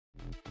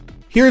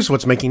Here's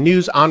what's making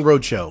news on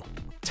Roadshow.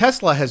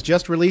 Tesla has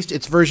just released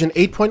its version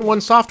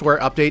 8.1 software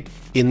update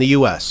in the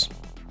US.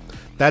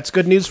 That's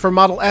good news for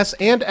Model S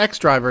and X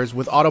drivers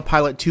with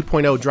Autopilot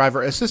 2.0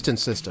 driver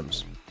assistance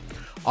systems.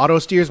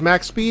 AutoSteer's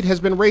max speed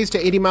has been raised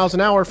to 80 miles an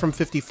hour from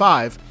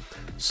 55.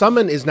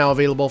 Summon is now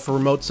available for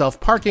remote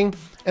self-parking,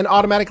 and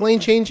automatic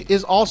lane change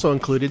is also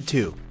included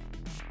too.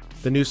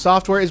 The new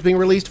software is being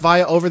released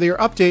via over-the-air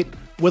update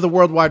with a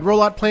worldwide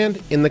rollout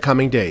planned in the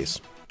coming days.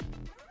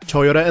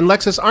 Toyota and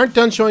Lexus aren't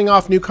done showing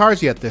off new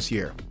cars yet this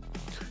year.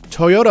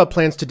 Toyota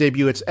plans to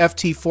debut its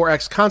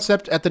FT4X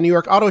concept at the New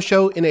York Auto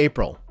Show in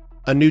April.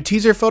 A new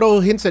teaser photo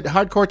hints at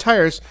hardcore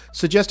tires,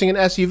 suggesting an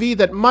SUV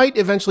that might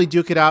eventually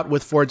duke it out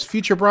with Ford's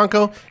future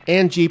Bronco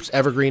and Jeep's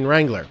Evergreen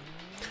Wrangler.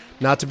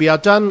 Not to be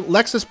outdone,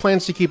 Lexus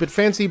plans to keep it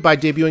fancy by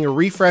debuting a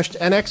refreshed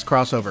NX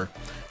crossover,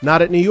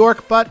 not at New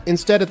York, but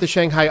instead at the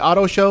Shanghai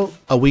Auto Show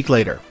a week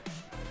later.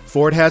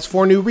 Ford has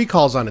 4 new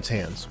recalls on its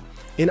hands.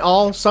 In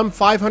all, some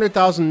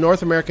 500,000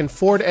 North American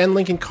Ford and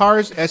Lincoln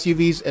cars,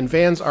 SUVs, and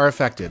vans are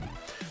affected.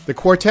 The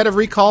quartet of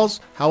recalls,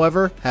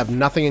 however, have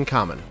nothing in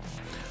common.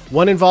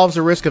 One involves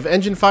a risk of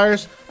engine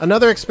fires,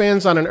 another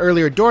expands on an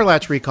earlier door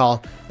latch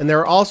recall, and there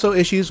are also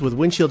issues with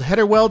windshield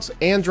header welds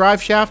and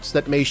drive shafts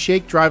that may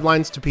shake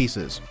drivelines to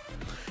pieces.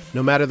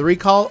 No matter the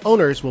recall,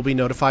 owners will be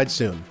notified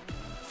soon.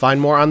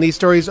 Find more on these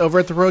stories over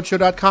at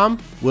theroadshow.com.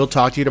 We'll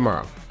talk to you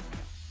tomorrow.